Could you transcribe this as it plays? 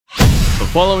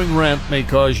following rant may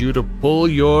cause you to pull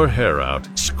your hair out,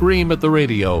 scream at the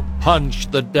radio, punch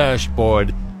the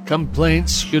dashboard.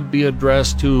 Complaints should be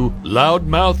addressed to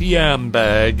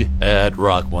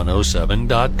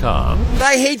loudmouthyambag@rock107.com.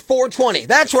 I hate 420.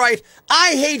 That's right.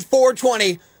 I hate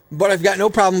 420, but I've got no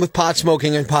problem with pot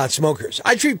smoking and pot smokers.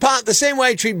 I treat pot the same way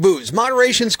I treat booze.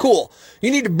 Moderation's cool.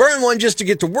 You need to burn one just to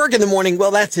get to work in the morning.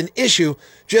 Well, that's an issue,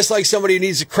 just like somebody who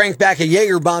needs to crank back a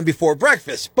Jaeger bomb before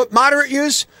breakfast. But moderate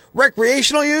use,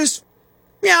 recreational use,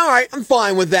 yeah, all right, I'm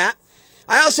fine with that.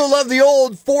 I also love the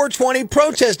old 420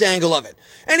 protest angle of it.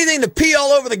 Anything to pee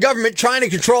all over the government trying to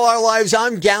control our lives,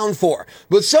 I'm down for.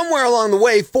 But somewhere along the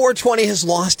way, 420 has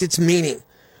lost its meaning.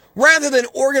 Rather than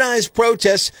organized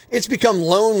protests, it's become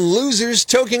lone losers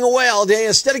toking away all day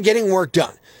instead of getting work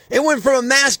done. It went from a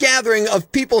mass gathering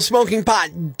of people smoking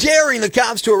pot, daring the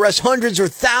cops to arrest hundreds or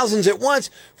thousands at once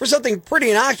for something pretty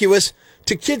innocuous,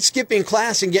 to kids skipping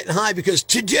class and getting high because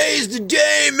today's the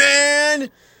day, man.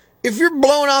 If you're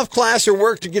blowing off class or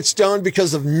work to get stoned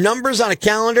because of numbers on a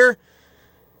calendar,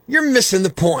 you're missing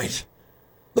the point.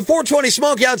 The 420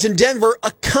 smokeouts in Denver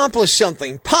accomplished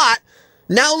something. Pot,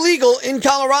 now legal in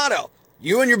Colorado.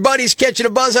 You and your buddies catching a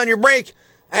buzz on your break,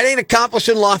 that ain't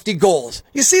accomplishing lofty goals.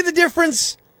 You see the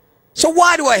difference? So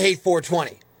why do I hate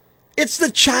 420? It's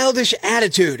the childish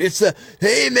attitude. It's the,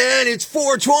 hey man, it's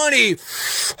 420.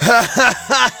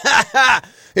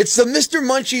 It's the Mr.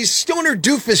 Munchie's stoner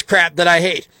doofus crap that I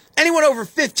hate. Anyone over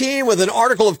 15 with an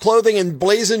article of clothing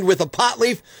emblazoned with a pot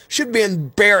leaf should be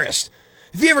embarrassed.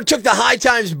 If you ever took the High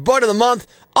Times Bud of the Month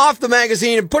off the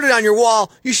magazine and put it on your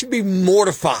wall, you should be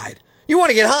mortified. You want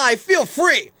to get high? Feel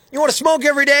free. You want to smoke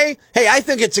every day? Hey, I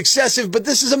think it's excessive, but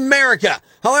this is America.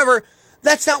 However,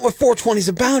 that's not what 420 is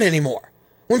about anymore.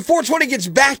 When 420 gets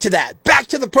back to that, back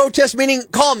to the protest meeting,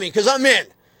 call me, because I'm in.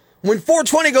 When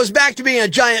 420 goes back to being a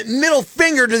giant middle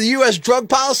finger to the U.S. drug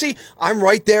policy, I'm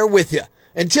right there with you.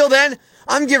 Until then,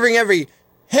 I'm giving every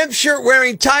hemp shirt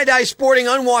wearing, tie-dye sporting,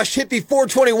 unwashed hippie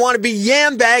 420 wannabe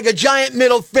yam bag a giant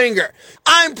middle finger.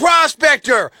 I'm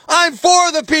Prospector. I'm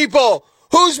for the people.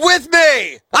 Who's with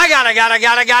me? I gotta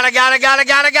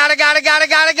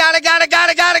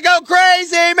go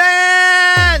crazy,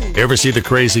 man! Ever see the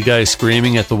crazy guy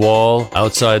screaming at the wall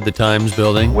outside the Times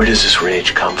building? Where does this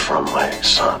rage come from, my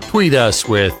son? Tweet us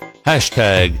with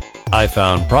hashtag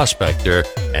 #IFoundProspector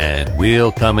and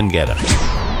we'll come and get him.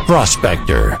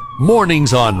 Prospector,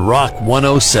 mornings on Rock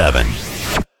 107.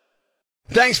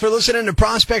 Thanks for listening to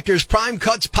Prospector's Prime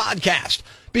Cuts podcast.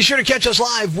 Be sure to catch us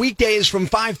live weekdays from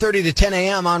 5:30 to 10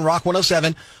 a.m. on Rock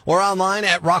 107 or online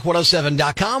at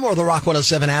rock107.com or the Rock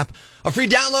 107 app, a free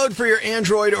download for your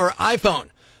Android or iPhone.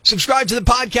 Subscribe to the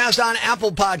podcast on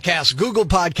Apple Podcasts, Google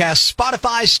Podcasts,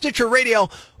 Spotify, Stitcher Radio,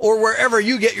 or wherever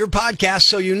you get your podcasts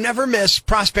so you never miss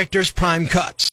Prospector's Prime Cuts.